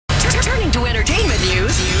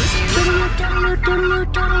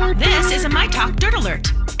This is a My Talk Dirt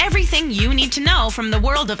Alert. Everything you need to know from the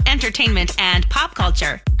world of entertainment and pop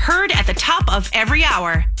culture. Heard at the top of every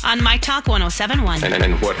hour on My Talk 1071.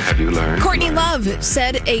 And what have you learned? Courtney Love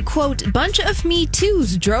said a, quote, bunch of Me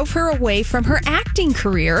Too's drove her away from her acting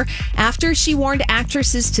career after she warned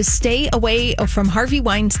actresses to stay away from Harvey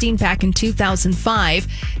Weinstein back in 2005.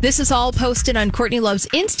 This is all posted on Courtney Love's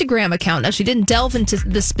Instagram account. Now, she didn't delve into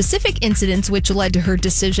the specific incidents which led to her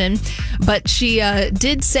decision, but she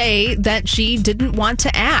did say that she didn't want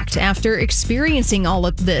to act after experiencing all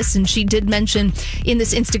of this. And she did mention in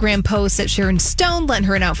this Instagram post that Sharon Stone lent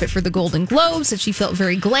her an outfit for the Golden Globes, that she felt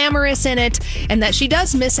very glamorous in it, and that she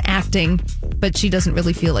does miss acting, but she doesn't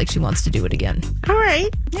really feel like she wants to do it again. All right.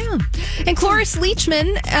 Yeah. And Cloris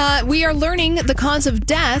Leachman, we are learning the cause of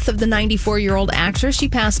death of the 94-year-old actress. She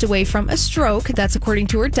passed away from a stroke. That's according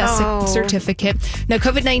to her death certificate. Now,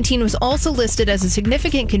 COVID-19 was also listed as a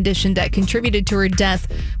significant condition that contributed to her death,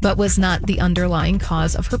 but was not the underlying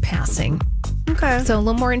cause of her passing. Okay. So a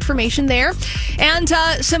little more information there. And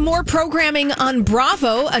some more programming on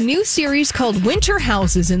Bravo. A new series called Winter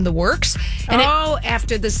House is in the works. And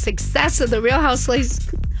after the success of The Real Housewives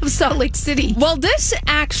of Salt Lake City. Well, this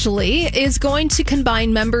actually is going to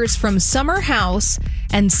combine members from Summer House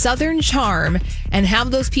and Southern Charm and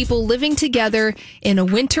have those people living together in a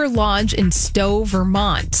winter lodge in Stowe,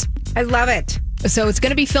 Vermont. I love it. So it's going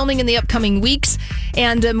to be filming in the upcoming weeks,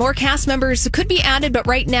 and more cast members could be added. But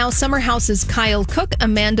right now, Summer House's Kyle Cook,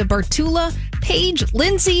 Amanda Bartula, Paige,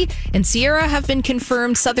 Lindsay, and Sierra have been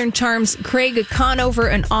confirmed. Southern Charm's Craig Conover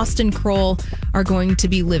and Austin Kroll are going to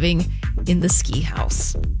be living in the ski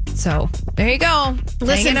house. So there you go.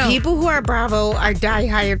 Listen, people who are Bravo are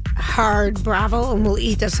die-hard Bravo and will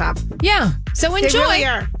eat this up. Yeah. So enjoy. They really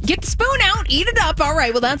are. Get the spoon out. Eat it up. All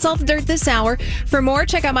right. Well, that's all the dirt this hour. For more,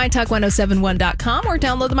 check out MyTalk1071.com or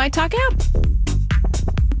download the MyTalk app.